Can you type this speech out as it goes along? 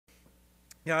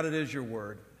God, it is your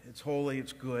word. It's holy,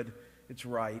 it's good, it's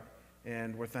right,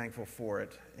 and we're thankful for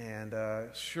it. And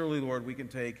surely, Lord, we can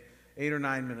take 8 or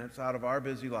 9 minutes out of our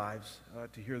busy lives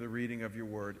to hear the reading of your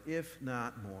word, if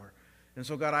not more. And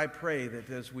so, God, I pray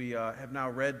that as we have now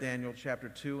read Daniel chapter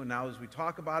 2, and now as we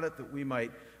talk about it, that we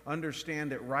might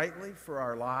understand it rightly for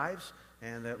our lives,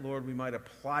 and that, Lord, we might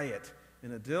apply it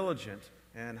in a diligent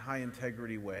and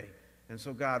high-integrity way. And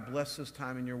so, God, bless this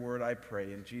time in your word, I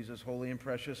pray, in Jesus' holy and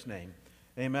precious name.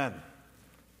 Amen.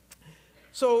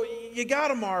 So you got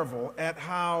to marvel at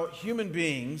how human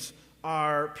beings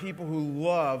are people who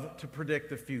love to predict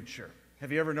the future.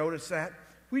 Have you ever noticed that?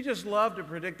 We just love to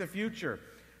predict the future.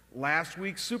 Last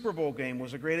week's Super Bowl game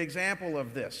was a great example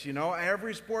of this. You know,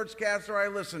 every sportscaster I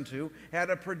listened to had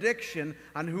a prediction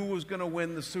on who was going to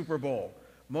win the Super Bowl.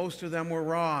 Most of them were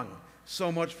wrong.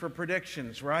 So much for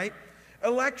predictions, right?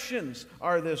 Elections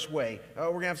are this way. We're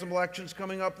going to have some elections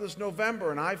coming up this November,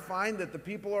 and I find that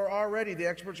the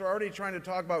experts are already trying to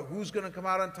talk about who's going to come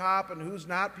out on top and who's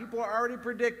not. People are already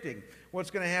predicting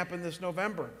what's going to happen this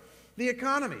November. The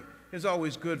economy is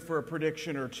always good for a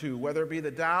prediction or two, whether it be the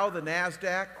Dow, the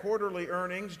NASDAQ, quarterly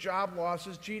earnings, job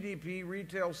losses, GDP,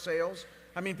 retail sales.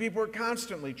 I mean, people are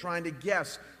constantly trying to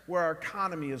guess where our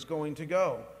economy is going to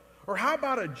go. Or how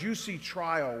about a juicy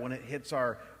trial when it hits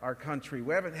our country?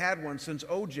 We haven't had one since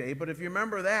OJ, but if you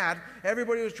remember that,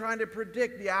 everybody was trying to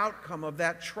predict the outcome of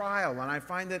that trial, and I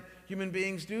find that human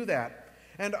beings do that.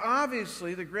 And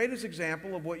obviously, the greatest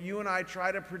example of what you and I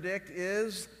try to predict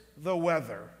is the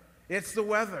weather. It's the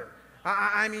weather.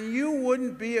 I mean, you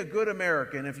wouldn't be a good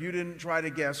American if you didn't try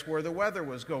to guess where the weather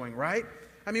was going, right?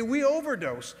 I mean, we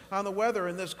overdose on the weather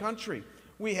in this country.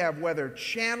 We have weather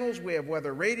channels, we have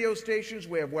weather radio stations,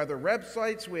 we have weather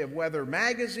websites, we have weather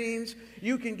magazines.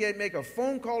 You can make a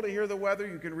phone call to hear the weather,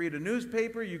 you can read a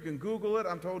newspaper, you can Google it.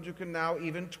 I'm told you can now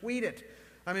even tweet it.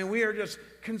 I mean, we are just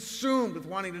consumed with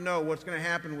wanting to know what's going to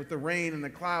happen with the rain and the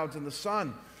clouds and the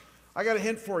sun. I got a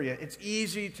hint for you. It's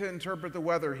easy to interpret the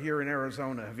weather here in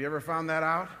Arizona. Have you ever found that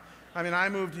out? I mean, I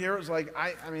moved here. It was like,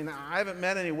 I haven't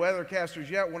met any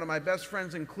weathercasters yet. One of my best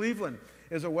friends in Cleveland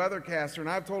is a weathercaster, and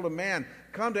I've told him, man,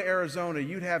 come to Arizona,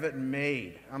 you'd have it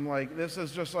made. I'm like, this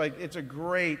is just like, it's a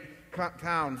great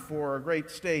town for a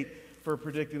great state for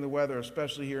predicting the weather,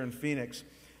 especially here in Phoenix.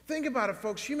 Think about it,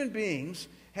 folks. Human beings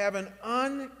have an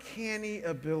uncanny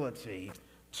ability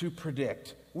to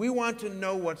predict. We want to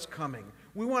know what's coming.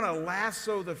 We want to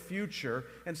lasso the future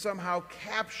and somehow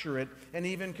capture it and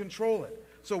even control it.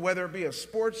 So whether it be a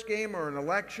sports game or an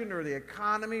election or the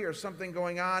economy or something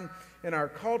going on in our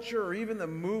culture or even the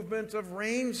movement of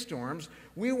rainstorms,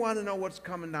 we want to know what's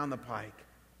coming down the pike.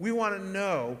 We want to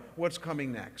know what's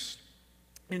coming next.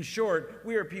 In short,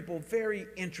 we are people very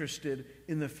interested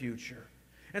in the future.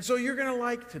 And so you're going to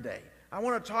like today. I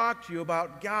want to talk to you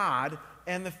about God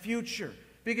and the future.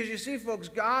 Because you see, folks,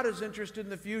 God is interested in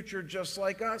the future just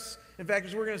like us. In fact,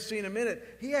 as we're going to see in a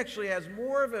minute, he actually has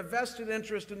more of a vested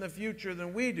interest in the future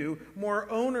than we do, more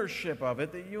ownership of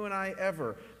it than you and I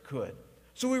ever could.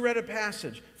 So we read a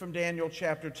passage from Daniel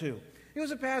chapter 2. It was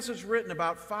a passage written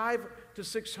about 500 to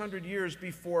 600 years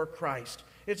before Christ.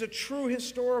 It's a true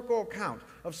historical account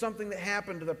of something that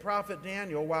happened to the prophet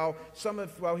Daniel while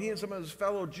he and some of his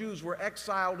fellow Jews were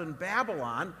exiled in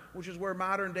Babylon, which is where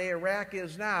modern-day Iraq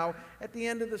is now, at the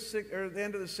end of the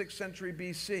 6th century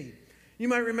BC. You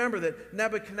might remember that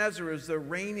Nebuchadnezzar is the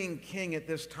reigning king at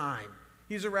this time.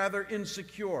 He's a rather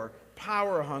insecure,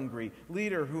 power-hungry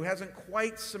leader who hasn't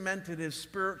quite cemented his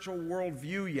spiritual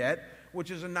worldview yet, which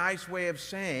is a nice way of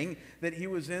saying that he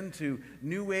was into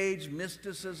New Age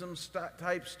mysticism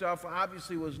type stuff,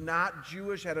 obviously was not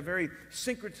Jewish, had a very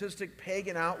syncretistic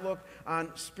pagan outlook on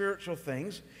spiritual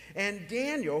things. And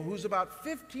Daniel, who's about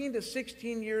 15 to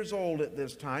 16 years old at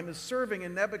this time, is serving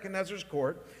in Nebuchadnezzar's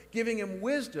court, giving him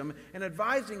wisdom and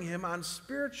advising him on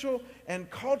spiritual and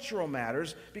cultural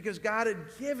matters because God had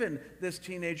given this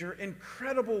teenager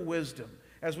incredible wisdom,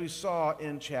 as we saw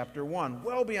in chapter 1,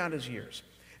 well beyond his years.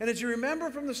 And as you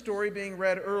remember from the story being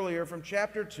read earlier from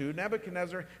chapter 2,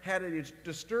 Nebuchadnezzar had a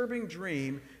disturbing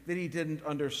dream that he didn't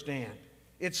understand.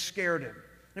 It scared him.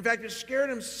 In fact, it scared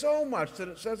him so much that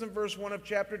it says in verse 1 of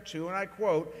chapter 2, and I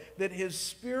quote, that his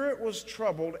spirit was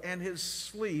troubled and his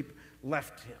sleep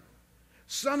left him.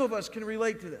 Some of us can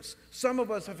relate to this. Some of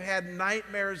us have had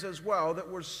nightmares as well that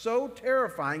were so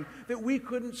terrifying that we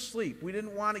couldn't sleep. We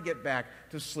didn't want to get back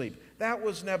to sleep. That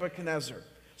was Nebuchadnezzar.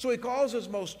 So he calls his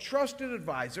most trusted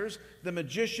advisors, the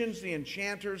magicians, the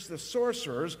enchanters, the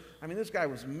sorcerers. I mean, this guy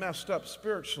was messed up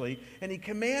spiritually. And he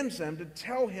commands them to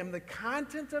tell him the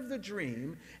content of the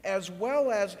dream as well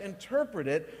as interpret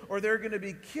it, or they're going to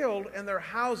be killed and their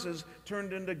houses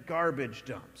turned into garbage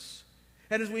dumps.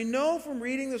 And as we know from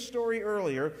reading the story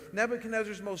earlier,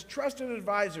 Nebuchadnezzar's most trusted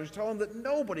advisors tell him that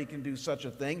nobody can do such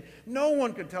a thing. No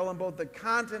one could tell him both the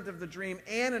content of the dream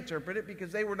and interpret it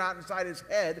because they were not inside his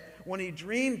head when he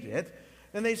dreamed it.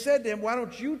 And they said to him, "Why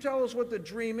don't you tell us what the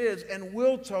dream is and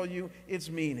we'll tell you its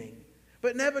meaning?"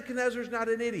 But Nebuchadnezzar's not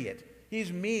an idiot.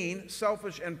 He's mean,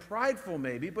 selfish, and prideful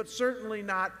maybe, but certainly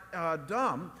not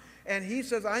dumb. And he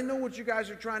says, "I know what you guys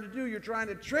are trying to do. You're trying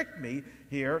to trick me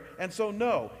here. And so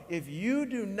no, if you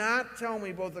do not tell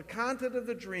me both the content of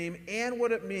the dream and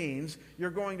what it means,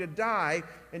 you're going to die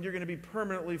and you're going to be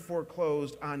permanently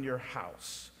foreclosed on your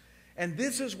house." And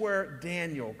this is where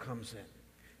Daniel comes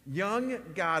in.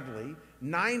 Young, godly,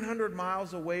 900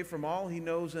 miles away from all he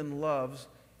knows and loves,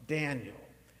 Daniel.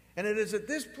 And it is at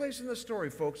this place in the story,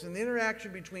 folks, in the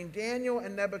interaction between Daniel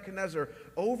and Nebuchadnezzar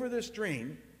over this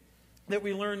dream, that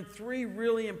we learn three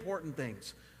really important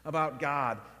things about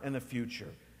God and the future.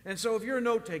 And so if you're a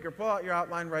note taker, pull out your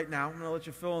outline right now. I'm going to let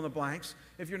you fill in the blanks.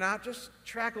 If you're not, just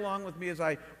track along with me as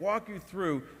I walk you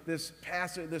through this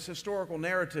passage, this historical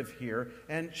narrative here,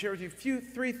 and share with you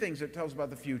three things it tells about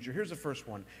the future. Here's the first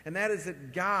one, and that is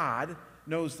that God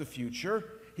knows the future.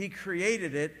 He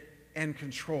created it and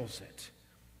controls it.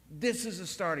 This is a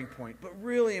starting point, but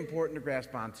really important to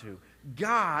grasp onto.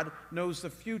 God knows the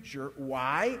future.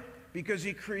 Why? Because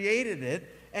he created it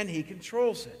and he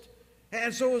controls it.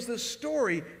 And so as the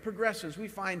story progresses, we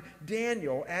find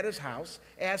Daniel at his house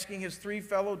asking his three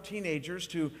fellow teenagers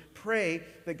to pray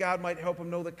that God might help him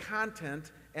know the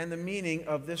content and the meaning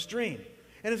of this dream.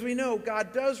 And as we know,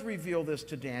 God does reveal this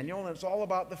to Daniel, and it's all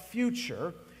about the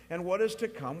future and what is to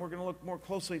come. We're going to look more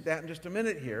closely at that in just a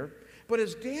minute here. But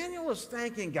as Daniel is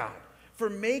thanking God for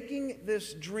making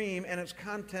this dream and its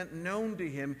content known to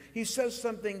him, he says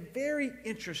something very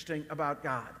interesting about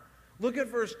God. Look at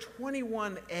verse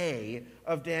 21a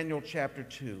of Daniel chapter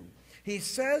 2. He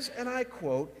says, and I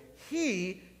quote,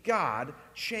 "He, God,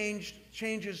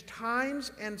 changes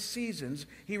times and seasons.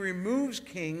 He removes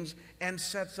kings and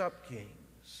sets up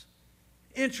kings."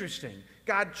 Interesting.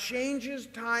 God changes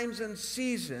times and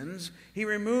seasons. He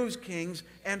removes kings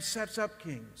and sets up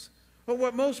kings. But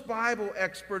what most Bible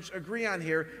experts agree on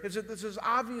here is that this is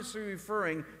obviously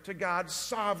referring to God's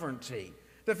sovereignty.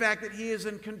 The fact that he is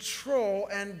in control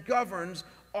and governs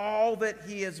all that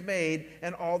he has made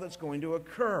and all that's going to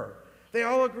occur. They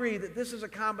all agree that this is a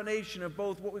combination of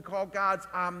both what we call God's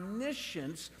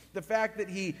omniscience, the fact that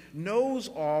he knows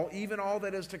all, even all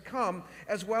that is to come,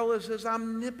 as well as his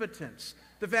omnipotence,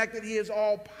 the fact that he is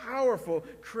all-powerful,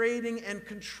 creating and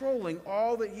controlling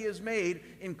all that he has made,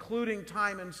 including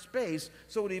time and space,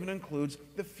 so it even includes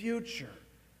the future.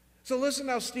 So listen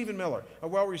how Stephen Miller, a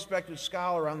well-respected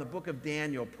scholar on the book of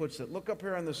Daniel, puts it. Look up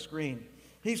here on the screen.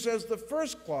 He says the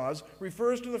first clause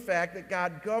refers to the fact that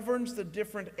God governs the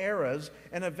different eras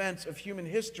and events of human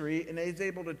history and is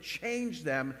able to change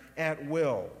them at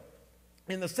will.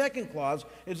 In the second clause,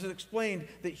 it is explained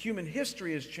that human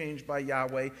history is changed by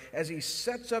Yahweh as he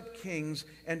sets up kings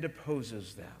and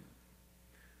deposes them.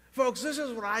 Folks, this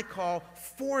is what I call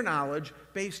foreknowledge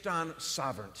based on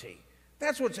sovereignty.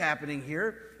 That's what's happening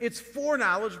here. It's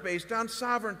foreknowledge based on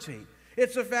sovereignty.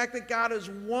 It's the fact that God is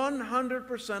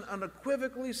 100%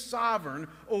 unequivocally sovereign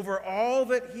over all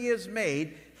that he has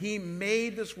made. He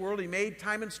made this world. He made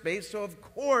time and space. So, of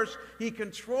course, he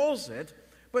controls it.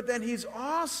 But then he's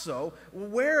also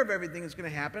aware of everything that's going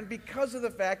to happen because of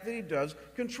the fact that he does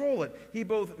control it. He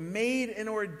both made and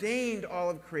ordained all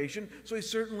of creation, so he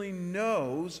certainly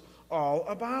knows all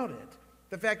about it.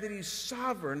 The fact that he's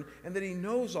sovereign and that he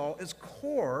knows all is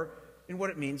core in what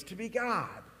it means to be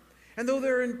God. And though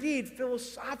there are indeed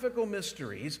philosophical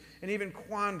mysteries and even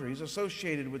quandaries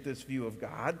associated with this view of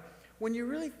God, when you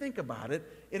really think about it,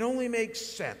 it only makes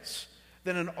sense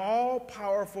that an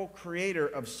all-powerful creator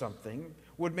of something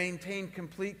would maintain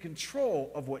complete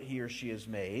control of what he or she has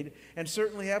made and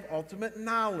certainly have ultimate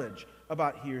knowledge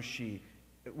about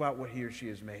what he or she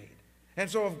has made. And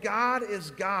so if God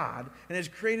is God and has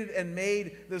created and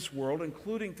made this world,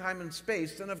 including time and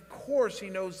space, then of course he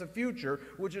knows the future,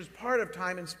 which is part of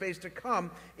time and space to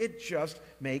come. It just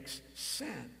makes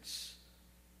sense.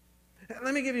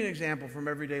 Let me give you an example from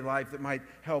everyday life that might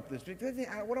help this.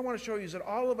 What I want to show you is that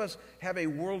all of us have a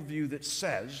worldview that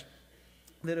says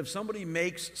that if somebody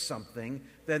makes something,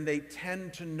 then they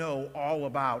tend to know all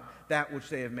about that which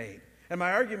they have made. And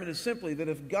my argument is simply that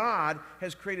if God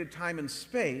has created time and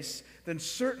space, then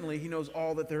certainly he knows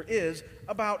all that there is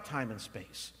about time and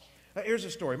space. Here's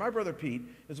a story. My brother Pete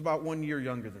is about 1 year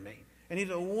younger than me. And he's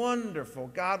a wonderful,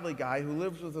 godly guy who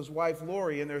lives with his wife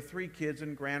Lori and their 3 kids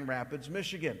in Grand Rapids,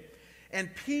 Michigan. And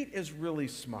Pete is really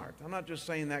smart. I'm not just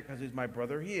saying that because he's my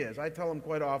brother. He is. I tell him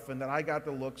quite often that I got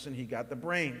the looks and he got the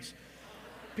brains.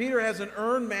 Peter has an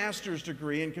earned master's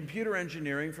degree in computer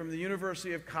engineering from the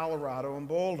University of Colorado in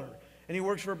Boulder. And he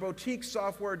works for a boutique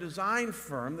software design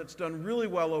firm that's done really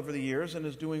well over the years and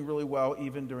is doing really well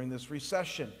even during this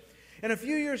recession. And a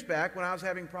few years back, when I was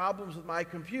having problems with my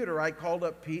computer, I called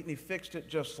up Pete and he fixed it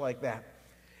just like that.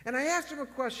 And I asked him a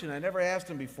question I never asked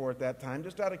him before at that time,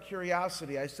 just out of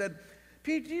curiosity. I said,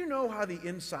 Pete, do you know how the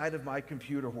inside of my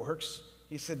computer works?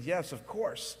 He said, yes, of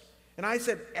course. And I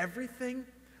said, everything?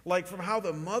 Like from how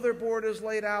the motherboard is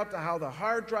laid out, to how the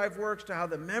hard drive works, to how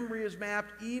the memory is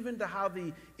mapped, even to how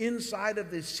the inside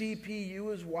of the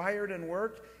CPU is wired and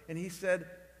worked? And he said,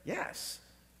 yes.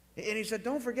 And he said,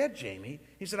 don't forget, Jamie.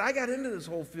 He said, I got into this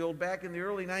whole field back in the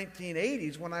early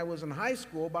 1980s when I was in high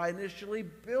school by initially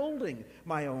building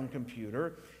my own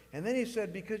computer. And then he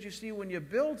said, because you see, when you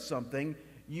build something,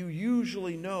 you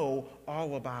usually know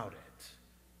all about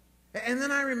it. And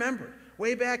then I remembered.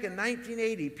 Way back in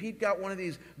 1980, Pete got one of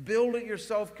these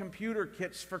build-it-yourself computer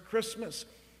kits for Christmas.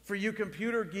 For you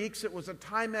computer geeks, it was a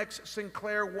Timex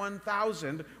Sinclair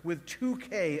 1000 with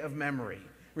 2K of memory.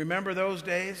 Remember those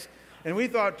days? And we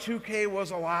thought 2K was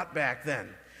a lot back then.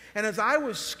 And as I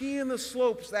was skiing the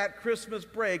slopes that Christmas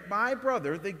break, my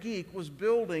brother, the geek, was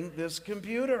building this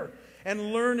computer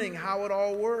and learning how it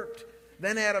all worked.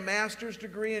 Then had a master's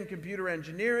degree in computer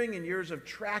engineering and years of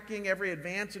tracking every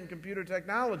advance in computer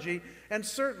technology. And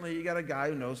certainly you got a guy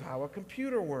who knows how a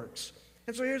computer works.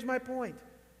 And so here's my point,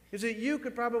 is that you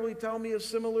could probably tell me a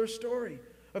similar story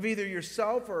of either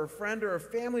yourself or a friend or a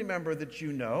family member that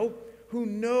you know who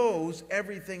knows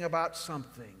everything about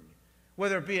something,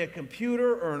 whether it be a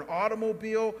computer or an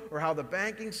automobile or how the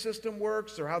banking system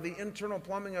works or how the internal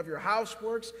plumbing of your house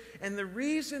works. And the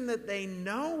reason that they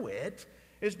know it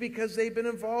is because they've been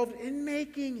involved in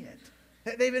making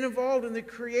it. They've been involved in the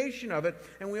creation of it.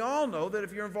 And we all know that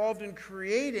if you're involved in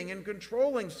creating and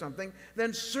controlling something,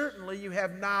 then certainly you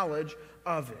have knowledge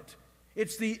of it.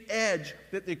 It's the edge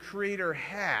that the Creator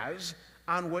has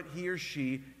on what he or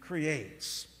she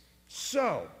creates.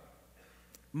 So,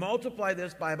 multiply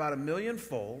this by about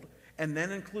 1,000,000-fold, and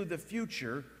then include the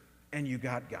future, and you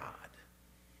got God.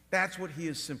 That's what he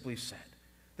has simply said.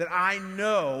 That I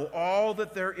know all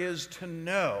that there is to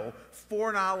know.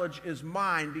 Foreknowledge is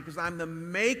mine because I'm the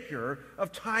maker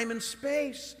of time and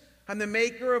space. I'm the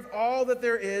maker of all that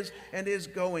there is and is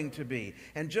going to be.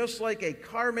 And just like a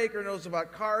car maker knows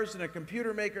about cars and a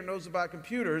computer maker knows about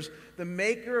computers, the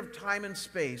maker of time and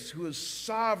space, who is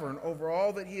sovereign over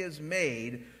all that he has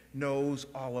made, knows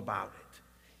all about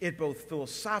it. It both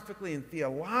philosophically and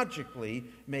theologically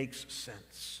makes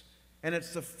sense. And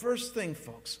it's the first thing,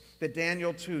 folks, that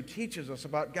Daniel 2 teaches us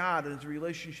about God and his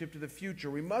relationship to the future.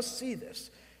 We must see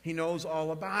this. He knows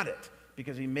all about it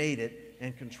because he made it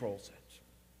and controls it.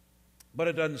 But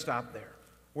it doesn't stop there.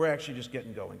 We're actually just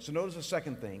getting going. So notice the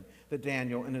second thing that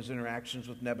Daniel in his interactions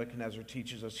with Nebuchadnezzar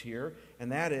teaches us here,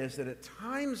 and that is that at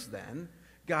times then,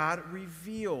 God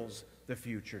reveals the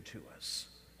future to us.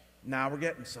 Now we're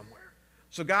getting somewhere.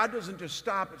 So God doesn't just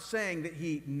stop at saying that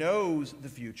he knows the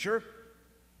future,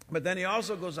 but then he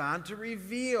also goes on to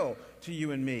reveal to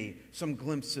you and me some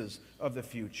glimpses of the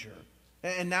future.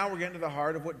 And now we're getting to the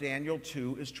heart of what Daniel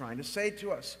 2 is trying to say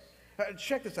to us.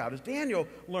 Check this out. As Daniel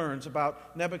learns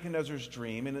about Nebuchadnezzar's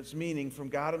dream and its meaning from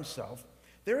God himself,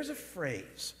 there is a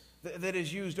phrase that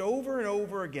is used over and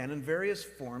over again in various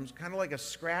forms, kind of like a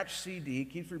scratch CD,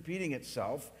 keeps repeating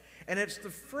itself, and it's the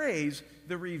phrase,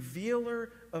 the revealer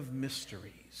of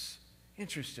mysteries.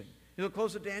 Interesting. You look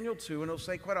close at Daniel 2, and it'll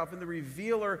say quite often, the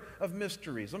revealer of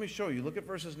mysteries. Let me show you. Look at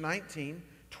verses 19,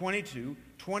 22,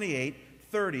 28,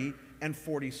 30, and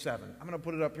 47. I'm going to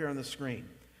put it up here on the screen.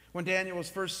 When Daniel was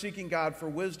first seeking God for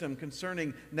wisdom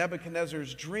concerning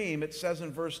Nebuchadnezzar's dream, it says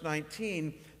in verse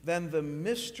 19, then the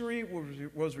mystery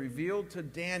was revealed to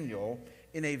Daniel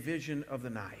in a vision of the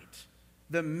night.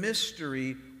 The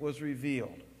mystery was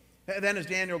revealed. And then as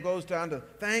Daniel goes down to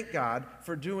thank God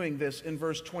for doing this in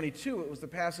verse 22, it was the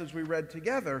passage we read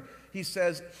together, he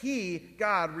says, he,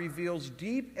 God, reveals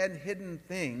deep and hidden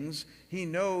things. He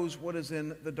knows what is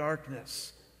in the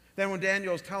darkness. Then when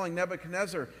Daniel is telling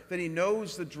Nebuchadnezzar that he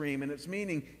knows the dream and its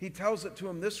meaning, he tells it to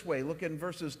him this way. Look in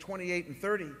verses 28 and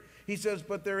 30. He says,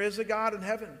 but there is a God in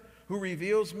heaven who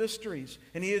reveals mysteries,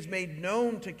 and he has made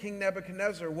known to King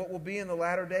Nebuchadnezzar what will be in the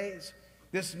latter days.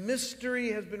 This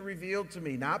mystery has been revealed to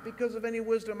me, not because of any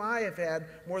wisdom I have had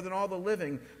more than all the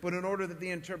living, but in order that the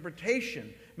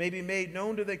interpretation may be made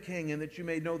known to the king and that you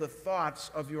may know the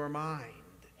thoughts of your mind.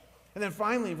 And then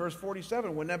finally, verse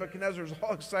 47, when Nebuchadnezzar is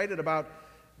all excited about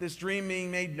this dream being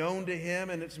made known to him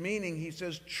and its meaning, he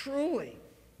says, truly,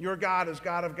 your God is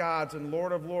God of gods and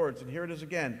Lord of lords. And here it is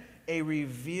again, a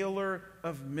revealer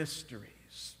of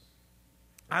mysteries.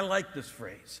 I like this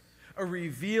phrase, a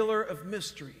revealer of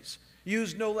mysteries,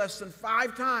 used no less than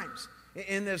 5 times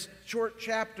in this short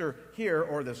chapter here,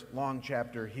 or this long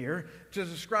chapter here, to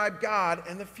describe God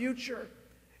and the future.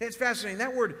 It's fascinating.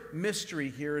 That word mystery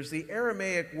here is the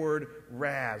Aramaic word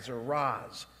raz or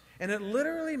raz, and it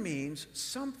literally means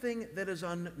something that is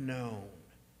unknown,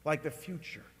 like the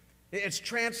future. It's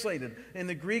translated in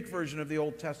the Greek version of the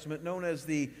Old Testament, known as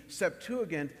the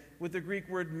Septuagint, with the Greek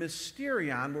word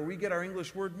mysterion, where we get our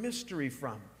English word mystery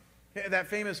from. That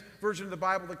famous version of the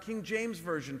Bible, the King James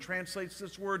Version, translates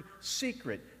this word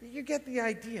secret. You get the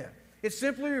idea. It's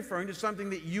simply referring to something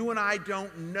that you and I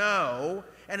don't know,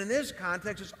 and in this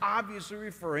context, it's obviously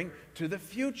referring to the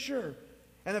future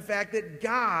and the fact that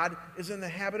God is in the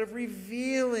habit of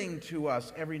revealing to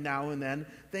us every now and then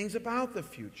things about the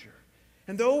future.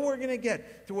 And though we're going to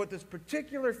get to what this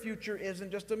particular future is in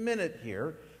just a minute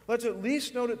here, let's at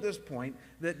least note at this point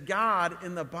that God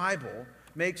in the Bible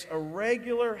makes a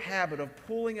regular habit of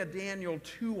pulling a Daniel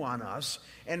 2 on us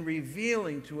and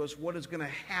revealing to us what is going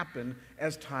to happen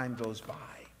as time goes by.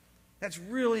 That's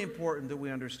really important that we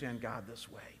understand God this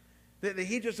way. That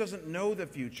he just doesn't know the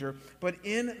future, but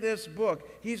in this book,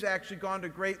 he's actually gone to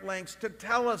great lengths to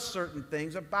tell us certain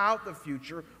things about the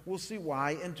future. We'll see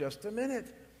why in just a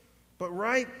minute. But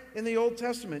right in the Old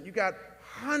Testament, you got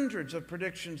hundreds of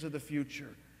predictions of the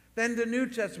future. Then the New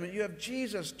Testament, you have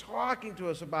Jesus talking to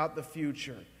us about the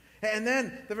future. And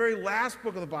then the very last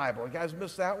book of the Bible, you guys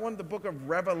missed that one, the book of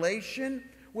Revelation,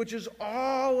 which is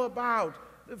all about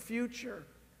the future.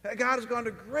 God has gone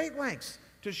to great lengths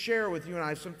to share with you and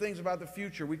I some things about the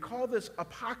future. We call this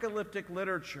apocalyptic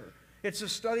literature. It's a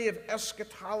study of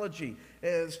eschatology,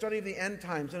 a study of the end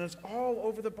times, and it's all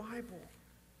over the Bible.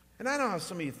 And I know how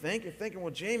some of you think. You're thinking,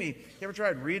 well, Jamie, you ever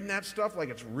tried reading that stuff like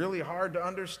it's really hard to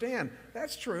understand?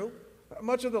 That's true.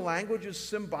 Much of the language is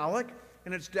symbolic,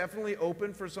 and it's definitely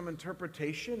open for some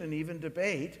interpretation and even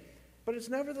debate. But it's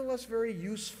nevertheless very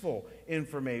useful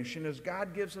information as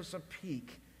God gives us a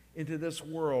peek into this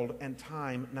world and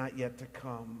time not yet to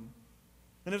come.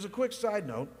 And as a quick side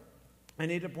note, I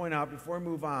need to point out before I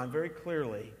move on very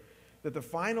clearly that the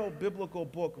final biblical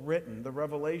book written, the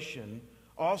Revelation,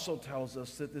 also tells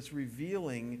us that this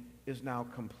revealing is now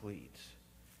complete.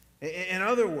 In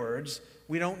other words,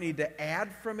 we don't need to add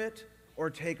from it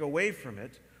or take away from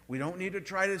it. We don't need to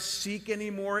try to seek any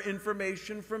more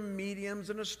information from mediums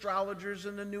and astrologers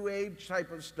and the New Age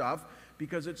type of stuff,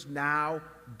 because it's now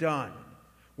done.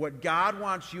 What God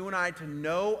wants you and I to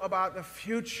know about the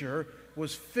future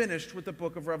was finished with the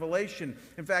book of Revelation.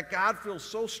 In fact, God feels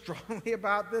so strongly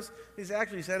about this, he's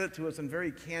actually said it to us in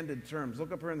very candid terms.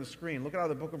 Look up here on the screen. Look at how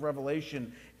the book of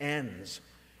Revelation ends.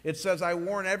 It says, I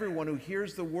warn everyone who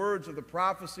hears the words of the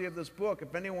prophecy of this book.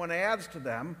 If anyone adds to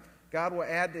them, God will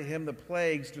add to him the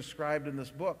plagues described in this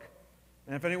book.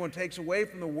 And if anyone takes away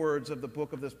from the words of the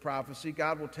book of this prophecy,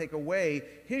 God will take away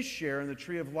his share in the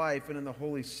tree of life and in the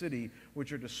holy city,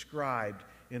 which are described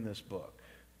in this book.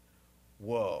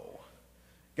 Whoa.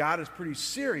 God is pretty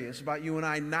serious about you and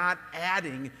I not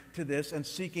adding to this and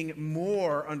seeking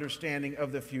more understanding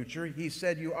of the future. He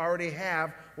said you already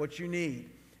have what you need.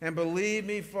 And believe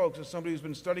me, folks, as somebody who's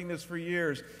been studying this for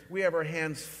years, we have our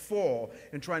hands full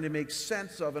in trying to make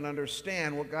sense of and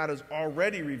understand what God has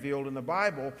already revealed in the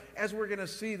Bible, as we're going to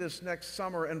see this next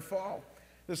summer and fall.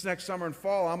 This next summer and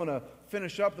fall, I'm going to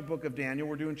finish up the book of Daniel.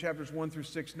 We're doing chapters 1 through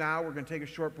 6 now. We're going to take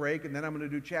a short break, and then I'm going to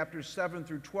do chapters 7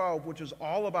 through 12, which is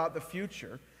all about the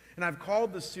future. And I've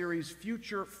called the series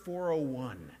Future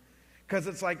 401, because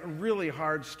it's like really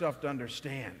hard stuff to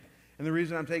understand. And the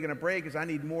reason I'm taking a break is I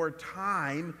need more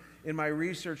time in my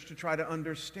research to try to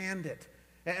understand it.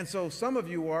 And so some of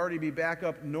you will already be back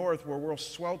up north where we're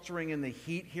sweltering in the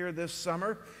heat here this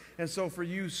summer. And so for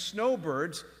you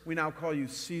snowbirds, we now call you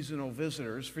seasonal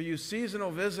visitors. For you seasonal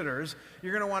visitors,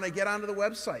 you're going to want to get onto the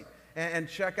website and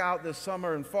check out this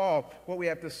summer and fall what we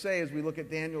have to say as we look at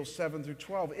Daniel 7 through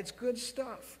 12. It's good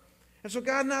stuff. And so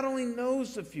God not only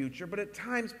knows the future, but at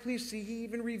times, please see, he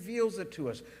even reveals it to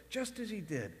us, just as he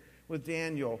did with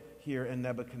Daniel here in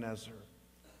Nebuchadnezzar.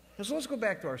 And so let's go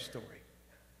back to our story.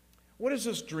 What does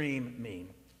this dream mean?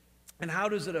 And how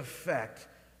does it affect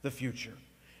the future?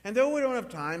 And though we don't have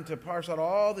time to parse out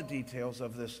all the details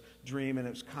of this dream and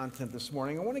its content this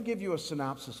morning, I want to give you a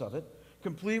synopsis of it,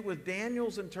 complete with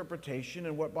Daniel's interpretation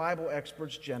and what Bible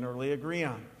experts generally agree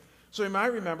on. So you might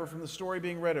remember from the story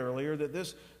being read earlier that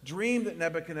this dream that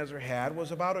Nebuchadnezzar had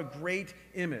was about a great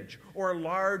image or a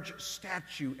large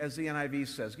statue, as the NIV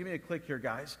says. Give me a click here,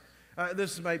 guys.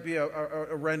 This might be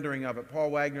a rendering of it.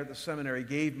 Paul Wagner at the seminary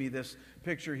gave me this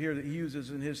picture here that he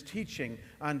uses in his teaching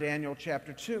on Daniel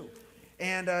chapter 2.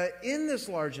 And in this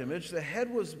large image, the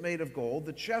head was made of gold,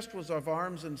 the chest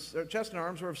and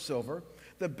arms were of silver,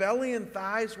 the belly and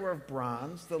thighs were of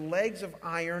bronze, the legs of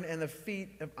iron, and the feet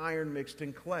of iron mixed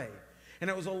in clay. And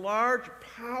it was a large,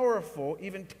 powerful,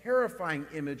 even terrifying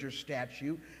image or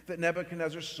statue that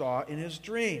Nebuchadnezzar saw in his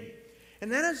dream.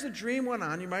 And then as the dream went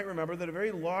on, you might remember that a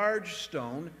very large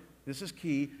stone, this is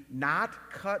key,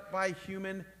 not cut by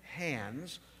human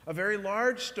hands, a very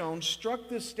large stone struck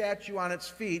this statue on its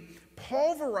feet,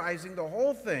 pulverizing the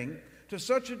whole thing to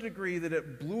such a degree that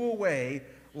it blew away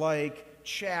like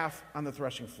chaff on the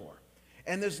threshing floor.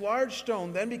 And this large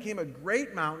stone then became a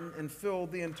great mountain and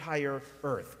filled the entire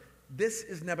earth. This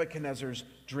is Nebuchadnezzar's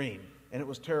dream, and it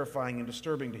was terrifying and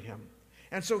disturbing to him.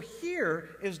 And so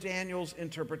here is Daniel's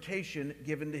interpretation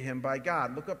given to him by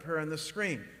God. Look up here on the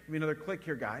screen. Give me another click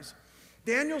here, guys.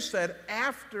 Daniel said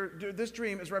this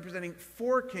dream is representing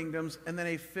 4 kingdoms and then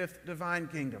a 5th divine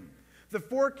kingdom. The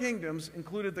 4 kingdoms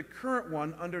included the current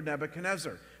one under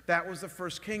Nebuchadnezzar. That was the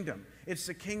first kingdom. It's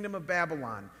the kingdom of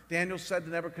Babylon. Daniel said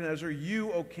to Nebuchadnezzar,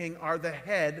 "You, O king, are the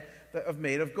head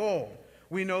made of gold."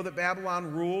 We know that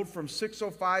Babylon ruled from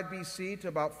 605 BC to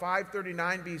about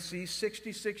 539 BC,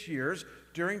 66 years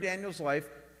during Daniel's life,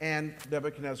 and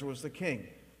Nebuchadnezzar was the king.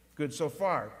 Good so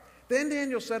far. Then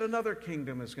Daniel said another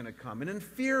kingdom is going to come, an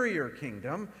inferior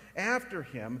kingdom after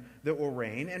him that will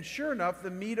reign. And sure enough, the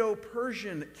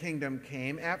Medo-Persian kingdom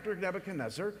came after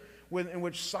Nebuchadnezzar, in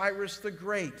which Cyrus the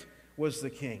Great was the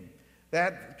king.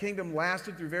 That kingdom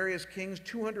lasted through various kings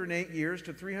 208 years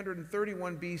to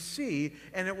 331 BC,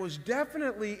 and it was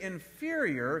definitely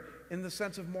inferior in the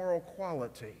sense of moral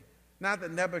quality. Not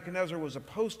that Nebuchadnezzar was a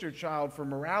poster child for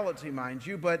morality, mind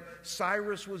you, but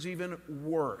Cyrus was even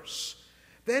worse.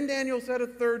 Then Daniel said a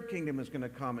third kingdom is going to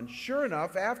come, and sure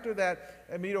enough, after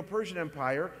that Medo-Persian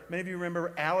Empire, many of you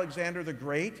remember Alexander the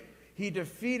Great, he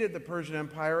defeated the Persian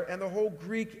Empire, and the whole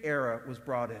Greek era was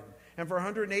brought in. And for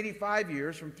 185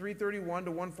 years, from 331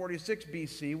 to 146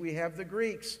 BC, we have the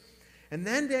Greeks. And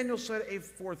then Daniel said a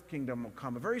 4th kingdom will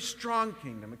come, a very strong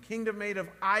kingdom, a kingdom made of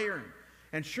iron.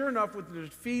 And sure enough, with the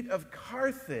defeat of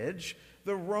Carthage,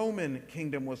 the Roman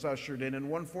kingdom was ushered in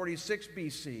 146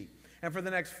 BC. And for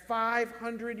the next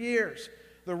 500 years,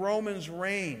 the Romans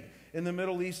reigned in the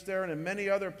Middle East there and in many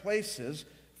other places,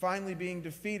 finally being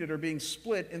defeated or being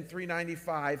split in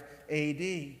 395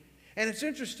 AD. And it's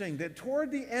interesting that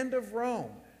toward the end of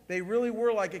Rome, they really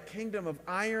were like a kingdom of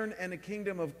iron and a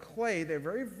kingdom of clay. They're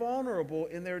very vulnerable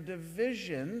in their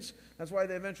divisions. That's why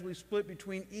they eventually split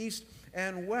between East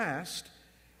and West.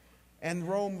 And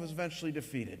Rome was eventually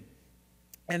defeated.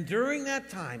 And during that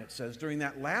time, it says, during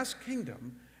that last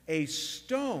kingdom, a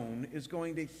stone is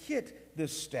going to hit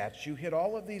this statue, hit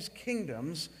all of these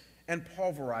kingdoms, and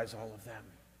pulverize all of them.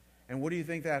 And what do you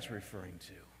think that's referring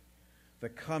to? The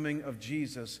coming of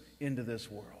Jesus into this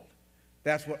world.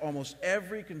 That's what almost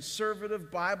every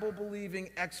conservative, Bible-believing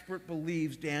expert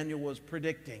believes Daniel was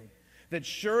predicting. That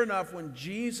sure enough, when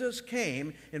Jesus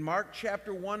came, in Mark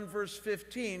chapter 1, verse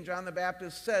 15, John the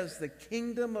Baptist says, the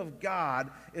kingdom of God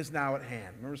is now at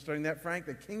hand. Remember studying that, Frank?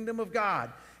 The kingdom of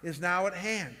God is now at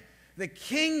hand. The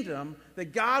kingdom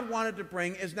that God wanted to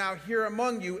bring is now here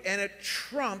among you, and it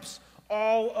trumps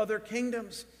all other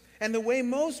kingdoms. And the way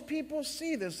most people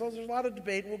see this, so there's a lot of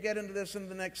debate, we'll get into this in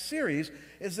the next series,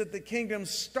 is that the kingdom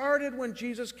started when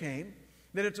Jesus came,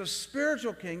 that it's a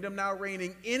spiritual kingdom now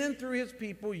reigning in and through his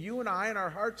people, you and I, in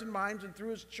our hearts and minds and through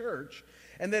his church,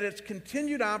 and that it's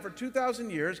continued on for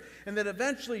 2,000 years, and that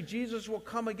eventually Jesus will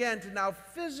come again to now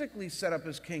physically set up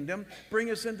his kingdom, bring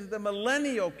us into the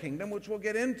millennial kingdom, which we'll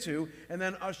get into, and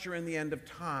then usher in the end of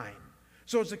time.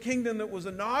 So it's a kingdom that was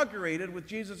inaugurated with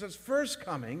Jesus' first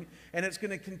coming, and it's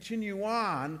going to continue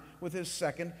on with his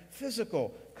second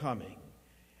physical coming.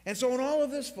 And so in all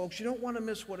of this, folks, you don't want to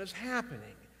miss what is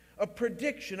happening. A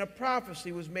prediction, a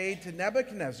prophecy was made to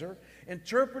Nebuchadnezzar,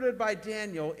 interpreted by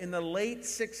Daniel in the late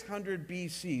 600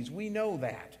 BCs. We know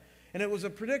that. And it was a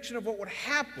prediction of what would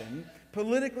happen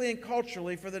politically and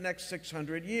culturally for the next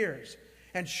 600 years.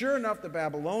 And sure enough, the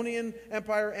Babylonian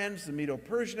Empire ends, the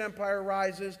Medo-Persian Empire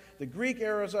rises, the Greek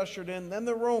era is ushered in, then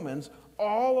the Romans.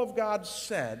 All of what God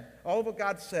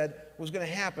said was going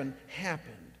to happen,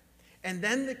 happened. And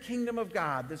then the kingdom of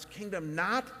God, this kingdom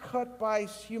not cut by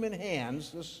human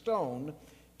hands, the stone,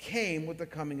 came with the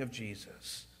coming of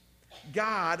Jesus.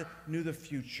 God knew the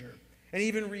future and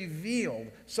even revealed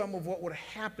some of what would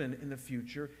happen in the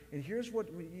future. And here's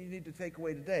what you need to take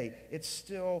away today. It's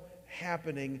still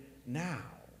happening now.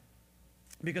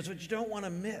 Because what you don't want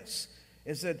to miss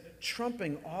is that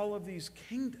trumping all of these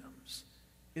kingdoms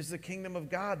is the kingdom of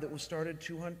God that was started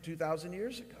 2,000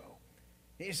 years ago.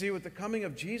 You see, with the coming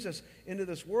of Jesus into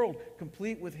this world,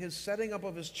 complete with his setting up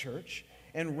of his church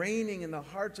and reigning in the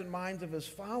hearts and minds of his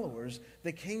followers,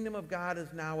 the kingdom of God is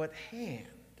now at hand.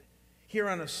 Here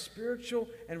on a spiritual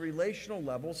and relational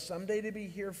level, someday to be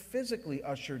here physically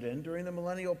ushered in during the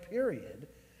millennial period.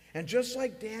 And just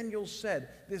like Daniel said,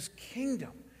 this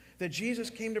kingdom that Jesus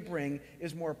came to bring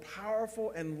is more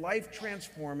powerful and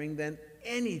life-transforming than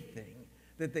anything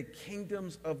that the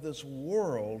kingdoms of this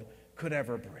world could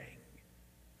ever bring.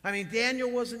 I mean,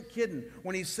 Daniel wasn't kidding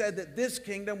when he said that this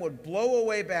kingdom would blow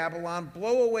away Babylon,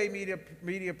 blow away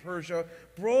Media Persia,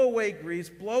 blow away Greece,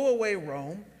 blow away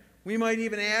Rome. We might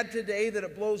even add today that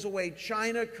it blows away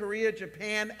China, Korea,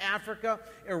 Japan, Africa,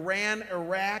 Iran,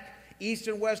 Iraq, East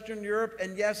and Western Europe,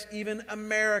 and yes, even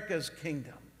America's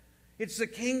kingdom. It's the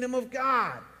kingdom of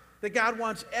God that God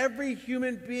wants every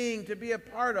human being to be a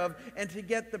part of and to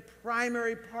get the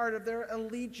primary part of their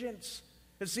allegiance.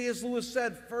 As C.S. Lewis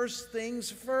said, first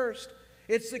things first.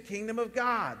 It's the kingdom of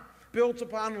God, built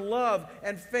upon love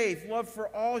and faith, love for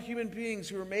all human beings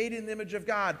who are made in the image of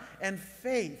God, and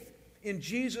faith in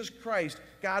Jesus Christ,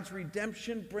 God's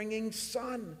redemption-bringing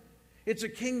Son. It's a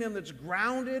kingdom that's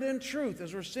grounded in truth,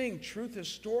 as we're seeing, truth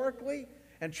historically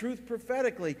and truth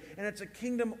prophetically, and it's a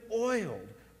kingdom oiled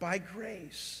by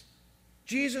grace.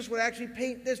 Jesus would actually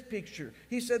paint this picture.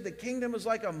 He said the kingdom is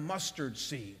like a mustard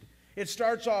seed. It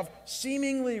starts off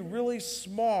seemingly really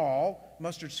small.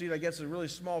 Mustard seed, I guess, is a really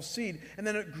small seed. And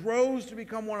then it grows to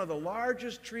become one of the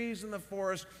largest trees in the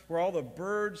forest where all the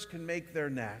birds can make their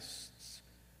nests.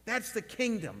 That's the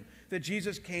kingdom that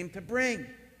Jesus came to bring.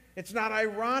 It's not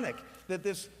ironic that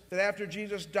after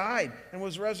Jesus died and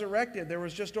was resurrected, there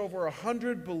was just over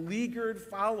 100 beleaguered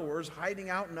followers hiding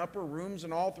out in upper rooms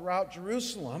and all throughout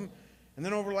Jerusalem. And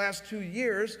then over the last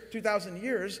 2,000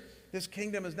 years, this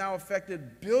kingdom has now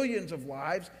affected billions of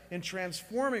lives in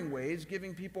transforming ways,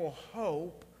 giving people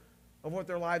hope of what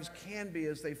their lives can be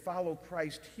as they follow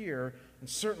Christ here, and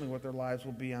certainly what their lives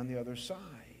will be on the other side.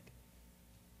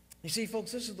 You see,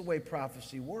 folks, this is the way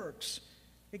prophecy works.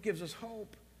 It gives us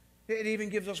hope. It even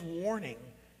gives us warning.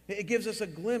 It gives us a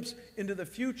glimpse into the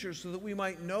future so that we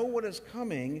might know what is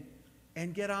coming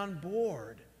and get on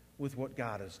board with what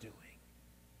God is doing.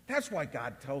 That's why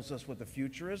God tells us what the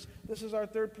future is. This is our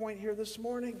third point here this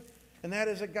morning. And that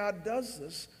is that God does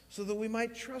this so that we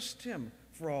might trust him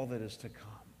for all that is to come.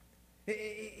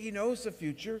 He knows the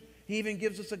future. He even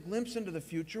gives us a glimpse into the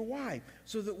future. Why?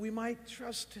 So that we might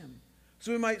trust him.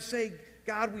 So we might say,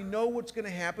 God, we know what's going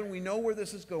to happen. We know where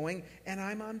this is going, and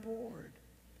I'm on board.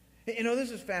 You know, this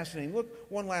is fascinating. Look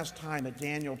one last time at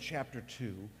Daniel chapter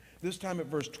 2, this time at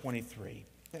verse 23.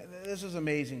 This is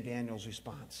amazing, Daniel's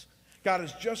response. God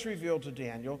has just revealed to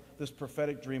Daniel this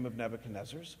prophetic dream of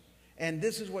Nebuchadnezzar's. And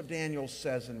this is what Daniel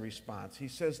says in response. He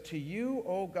says, "To you,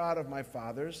 O God of my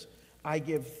fathers, I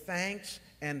give thanks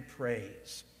and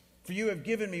praise. For you have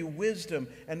given me wisdom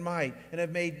and might, and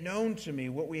have made known to me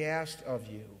what we asked of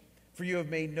you. For you have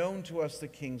made known to us the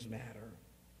king's matter."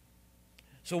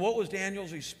 So what was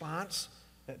Daniel's response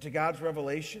to God's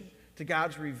revelation, to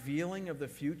God's revealing of the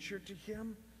future to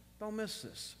him? Don't miss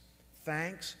this.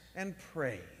 Thanks and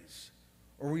praise,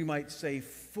 or we might say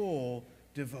full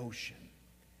devotion.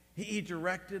 He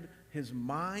directed his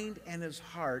mind and his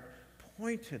heart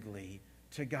pointedly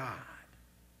to God.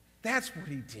 That's what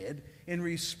he did in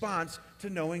response to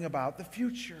knowing about the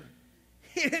future.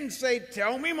 He didn't say,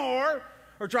 "Tell me more,"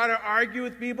 or try to argue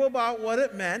with people about what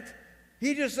it meant.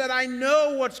 He just said, I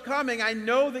know what's coming. I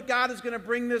know that God is going to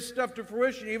bring this stuff to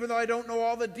fruition, even though I don't know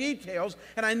all the details.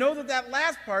 And I know that that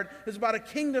last part is about a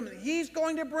kingdom that he's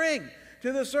going to bring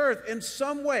to this earth in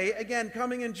some way, again,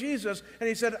 coming in Jesus. And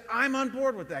he said, I'm on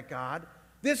board with that, God.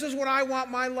 This is what I want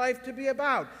my life to be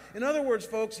about. In other words,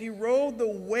 folks, he rode the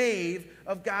wave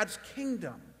of God's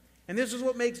kingdom. And this is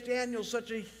what makes Daniel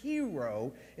such a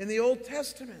hero in the Old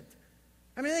Testament.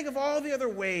 I mean, think of all the other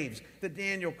waves that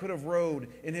Daniel could have rode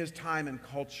in his time and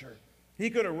culture. He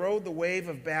could have rode the wave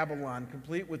of Babylon,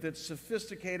 complete with its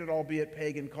sophisticated, albeit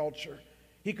pagan culture.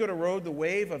 He could have rode the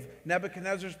wave of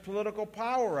Nebuchadnezzar's political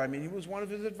power. I mean, he was one of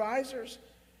his advisors.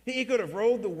 He could have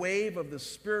rode the wave of the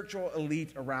spiritual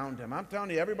elite around him. I'm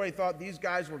telling you, everybody thought these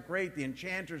guys were great, the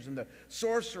enchanters and the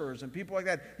sorcerers and people like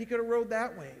that. He could have rode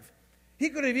that wave. He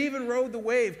could have even rode the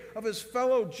wave of his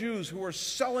fellow Jews who were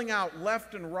selling out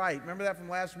left and right. Remember that from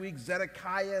last week,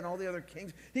 Zedekiah and all the other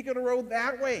kings? He could have rode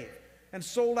that wave and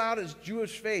sold out his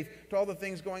Jewish faith to all the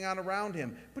things going on around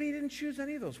him. But he didn't choose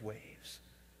any of those waves.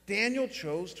 Daniel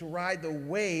chose to ride the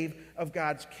wave of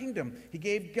God's kingdom. He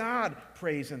gave God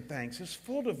praise and thanks, his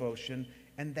full devotion,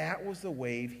 and that was the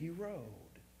wave he rode.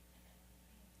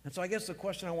 And so I guess the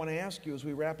question I want to ask you as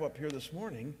we wrap up here this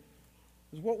morning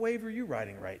is, what wave are you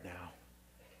riding right now?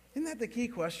 Isn't that the key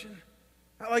question?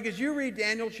 Like, as you read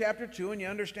Daniel chapter 2 and you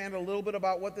understand a little bit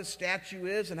about what this statue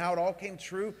is and how it all came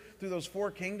true through those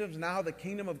four kingdoms, now the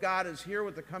kingdom of God is here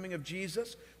with the coming of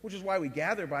Jesus, which is why we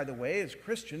gather, by the way, as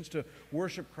Christians to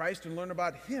worship Christ and learn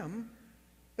about Him.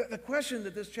 The question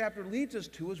that this chapter leads us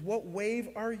to is, what wave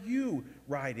are you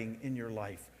riding in your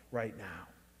life right now?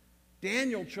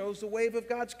 Daniel chose the wave of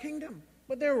God's kingdom,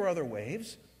 but there were other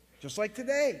waves, just like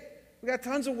today. We got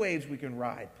tons of waves we can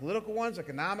ride, political ones,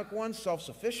 economic ones,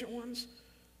 self-sufficient ones.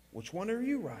 Which one are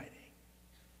you riding?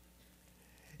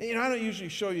 And, I don't usually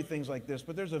show you things like this,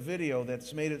 but there's a video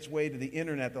that's made its way to the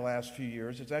internet the last few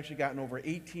years. It's actually gotten over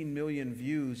 18 million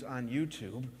views on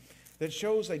YouTube that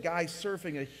shows a guy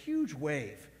surfing a huge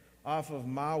wave off of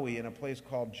Maui in a place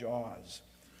called Jaws.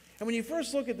 And when you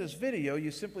first look at this video, you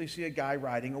simply see a guy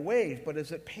riding a wave. But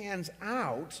as it pans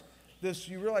out,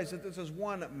 you realize that this is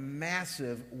one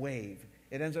massive wave.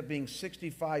 It ends up being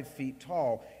 65 feet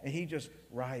tall, and he just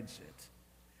rides it.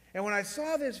 And when I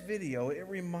saw this video, it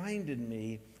reminded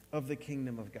me of the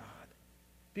kingdom of God.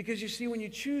 Because you see, when you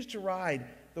choose to ride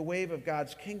the wave of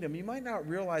God's kingdom, you might not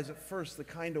realize at first the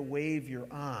kind of wave you're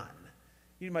on.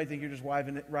 You might think you're just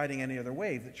riding any other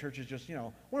wave, that church is just,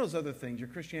 one of those other things. Your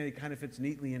Christianity kind of fits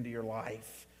neatly into your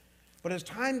life. But as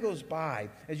time goes by,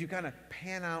 as you kind of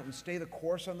pan out and stay the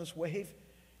course on this wave,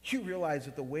 you realize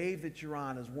that the wave that you're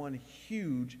on is one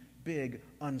huge, big,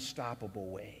 unstoppable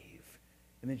wave.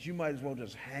 And that you might as well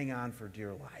just hang on for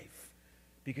dear life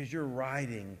because you're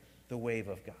riding the wave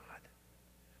of God.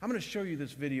 I'm going to show you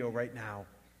this video right now,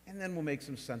 and then we'll make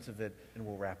some sense of it, and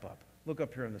we'll wrap up. Look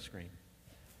up here on the screen.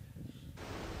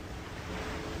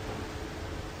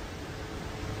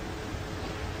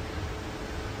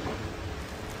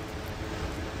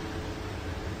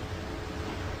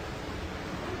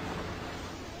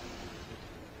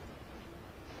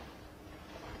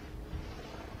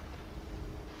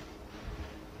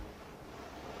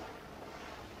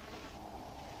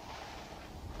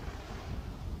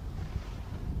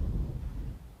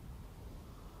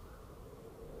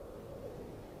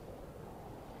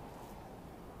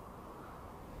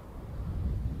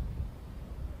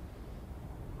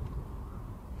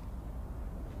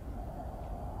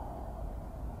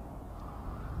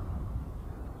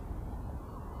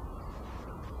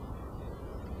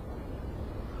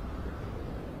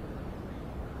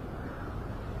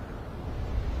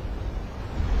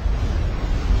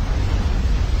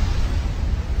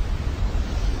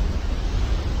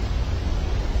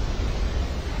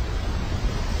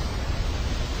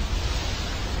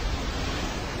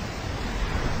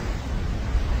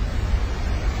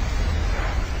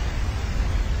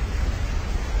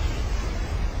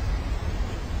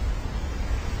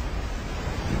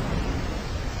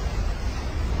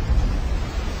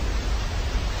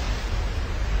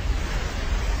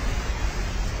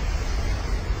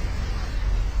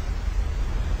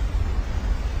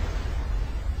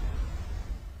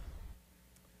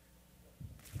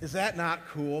 Is that not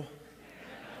cool?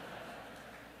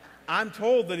 I'm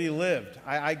told that he lived.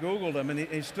 I Googled him, and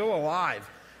he's still alive.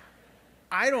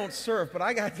 I don't surf, but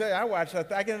I got to tell you, I watched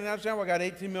that. I can understand why I got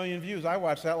 18 million views. I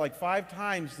watched that like 5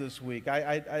 times this week.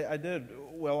 I did.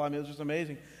 Well, it was just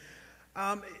amazing.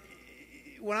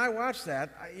 When I watched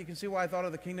that, you can see why I thought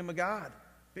of the kingdom of God.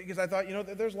 Because I thought,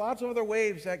 there's lots of other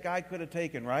waves that guy could have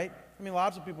taken, right?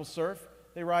 Lots of people surf.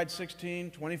 They ride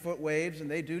 16, 20-foot waves,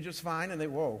 and they do just fine, and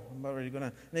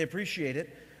they appreciate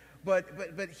it. But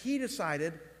he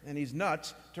decided, and he's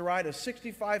nuts, to ride a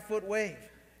 65-foot wave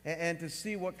and to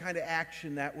see what kind of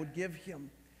action that would give him.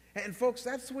 And folks,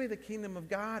 that's the way the kingdom of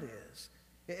God is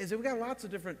that we've got lots of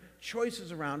different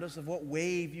choices around us of what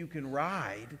wave you can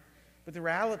ride, but the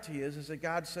reality is that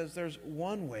God says there's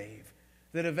one wave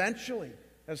that eventually,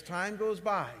 as time goes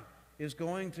by, is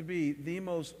going to be the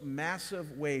most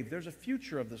massive wave. There's a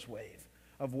future of this wave,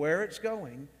 of where it's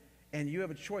going, and you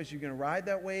have a choice. You're going to ride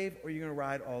that wave, or you're going to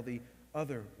ride all the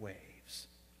other waves.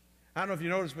 I don't know if you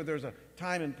noticed, but there's a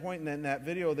time and point in that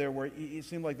video there where it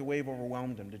seemed like the wave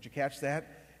overwhelmed him. Did you catch that?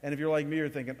 And if you're like me, you're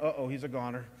thinking, uh-oh, he's a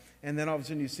goner. And then all of a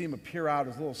sudden you see him appear out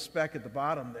as a little speck at the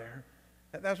bottom there.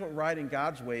 That's what riding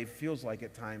God's wave feels like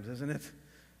at times, isn't it?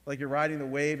 Like you're riding the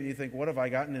wave and you think, what have I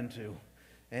gotten into?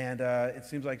 And it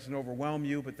seems like it's going to overwhelm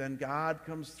you, but then God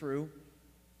comes through,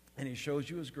 and He shows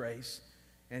you His grace,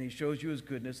 and He shows you His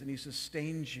goodness, and He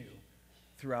sustains you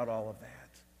throughout all of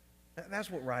that.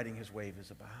 That's what riding His wave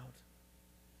is about.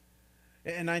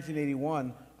 In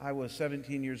 1981, I was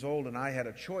 17 years old, and I had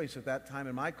a choice at that time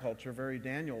in my culture, very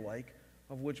Daniel-like,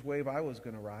 of which wave I was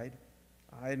going to ride.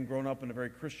 I hadn't grown up in a very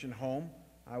Christian home.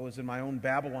 I was in my own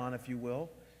Babylon, if you will,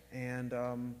 and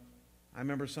I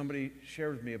remember somebody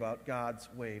shared with me about God's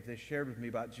wave. They shared with me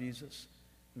about Jesus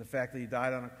and the fact that he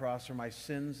died on a cross for my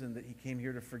sins and that he came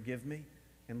here to forgive me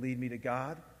and lead me to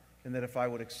God, and that if I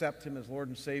would accept him as Lord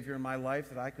and Savior in my life,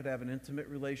 that I could have an intimate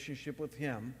relationship with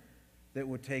him that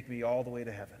would take me all the way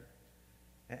to heaven.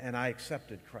 And I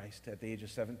accepted Christ at the age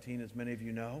of 17, as many of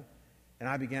you know, and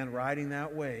I began riding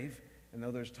that wave. And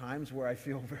though there's times where I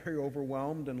feel very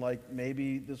overwhelmed and like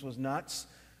maybe this was nuts,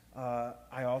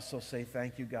 I also say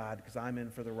thank you, God, because I'm in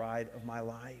for the ride of my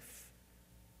life.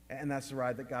 And that's the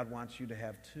ride that God wants you to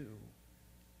have too.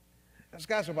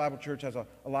 Scottsdale Bible Church has a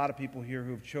lot of people here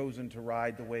who have chosen to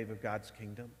ride the wave of God's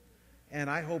kingdom. And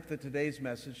I hope that today's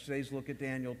message, today's look at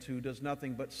Daniel 2, does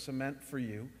nothing but cement for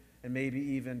you and maybe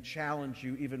even challenge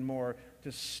you even more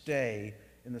to stay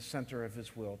in the center of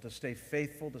his will, to stay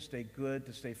faithful, to stay good,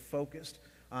 to stay focused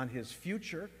on his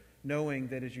future, knowing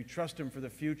that as you trust him for the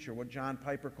future, what John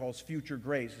Piper calls future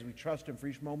grace, as we trust him for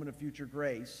each moment of future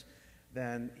grace,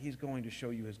 then he's going to show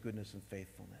you his goodness and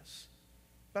faithfulness.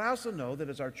 But I also know that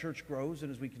as our church grows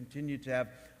and as we continue to have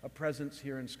a presence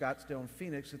here in Scottsdale and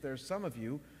Phoenix, that there are some of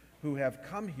you who have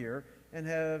come here and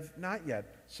have not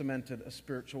yet cemented a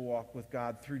spiritual walk with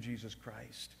God through Jesus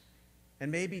Christ.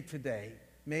 And maybe today,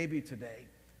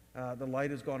 the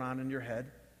light has gone on in your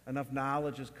head, enough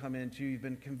knowledge has come into you, you've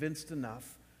been convinced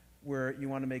enough where you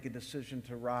want to make a decision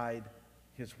to ride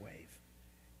his wave.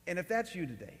 And if that's you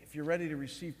today, if you're ready to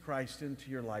receive Christ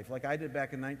into your life, like I did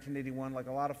back in 1981, like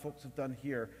a lot of folks have done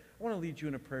here, I want to lead you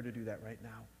in a prayer to do that right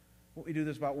now. We do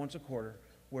this about once a quarter,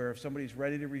 where if somebody's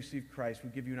ready to receive Christ, we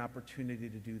give you an opportunity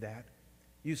to do that.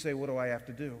 You say, what do I have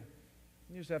to do?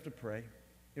 You just have to pray.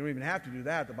 You don't even have to do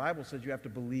that. The Bible says you have to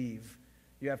believe.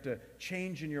 You have to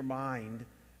change in your mind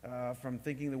from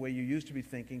thinking the way you used to be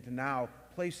thinking to now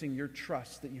placing your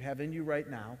trust that you have in you right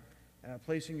now,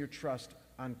 placing your trust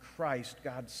on Christ,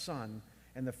 God's Son,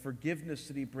 and the forgiveness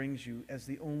that he brings you as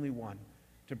the only one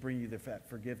to bring you that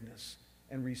forgiveness,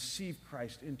 and receive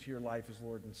Christ into your life as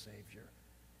Lord and Savior.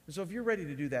 And so if you're ready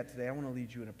to do that today, I want to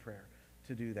lead you in a prayer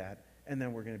to do that, and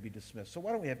then we're going to be dismissed. So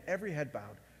why don't we have every head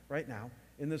bowed right now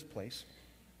in this place,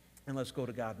 and let's go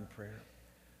to God in prayer.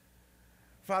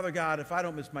 Father God, if I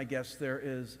don't miss my guess, there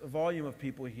is a volume of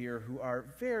people here who are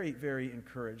very, very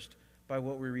encouraged by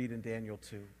what we read in Daniel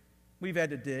 2. We've had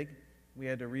to dig. We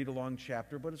had to read a long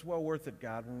chapter, but it's well worth it,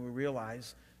 God, when we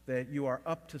realize that you are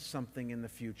up to something in the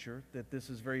future, that this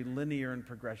is very linear in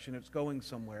progression, it's going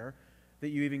somewhere, that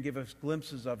you even give us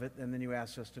glimpses of it, and then you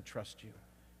ask us to trust you.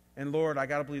 And Lord, I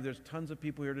got to believe there's tons of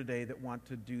people here today that want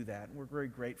to do that, and we're very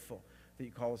grateful that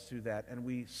you call us to do that, and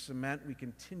we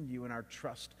continue in our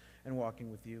trust and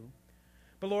walking with you.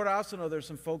 But Lord, I also know there's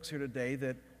some folks here today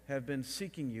that have been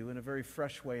seeking you in a very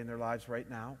fresh way in their lives right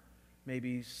now.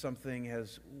 Maybe something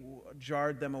has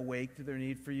jarred them awake to their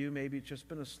need for you. Maybe it's just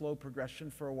been a slow progression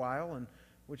for a while in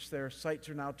which their sights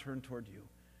are now turned toward you.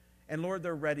 And Lord,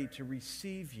 they're ready to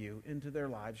receive you into their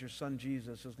lives, your Son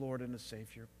Jesus as Lord and as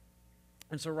Savior.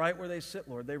 And so right where they sit,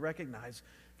 Lord, they recognize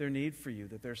their need for you,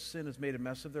 that their sin has made a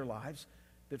mess of their lives,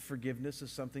 that forgiveness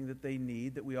is something that they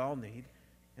need, that we all need.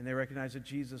 And they recognize that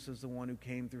Jesus is the one who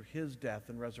came through his death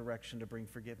and resurrection to bring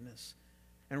forgiveness.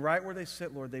 And right where they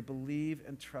sit, Lord, they believe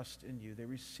and trust in you. They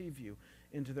receive you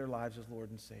into their lives as Lord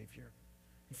and Savior.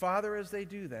 And Father, as they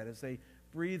do that, as they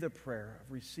breathe a prayer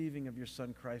of receiving of your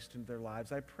Son Christ into their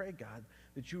lives, I pray, God,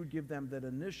 that you would give them that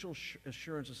initial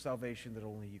assurance of salvation that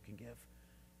only you can give.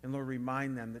 And Lord,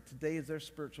 remind them that today is their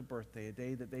spiritual birthday, a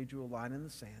day that they drew a line in the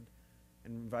sand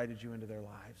and invited you into their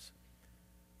lives.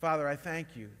 Father, I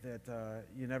thank you that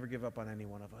you never give up on any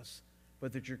one of us,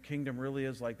 but that your kingdom really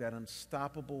is like that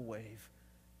unstoppable wave,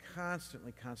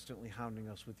 constantly hounding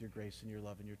us with your grace and your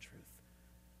love and your truth.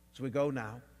 So we go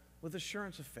now with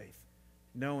assurance of faith,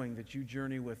 knowing that you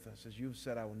journey with us. As you have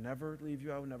said, I will never leave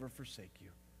you, I will never forsake you.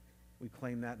 We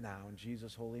claim that now in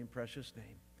Jesus' holy and precious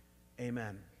name.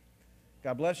 Amen.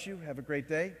 God bless you. Have a great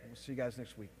day. We'll see you guys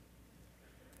next week.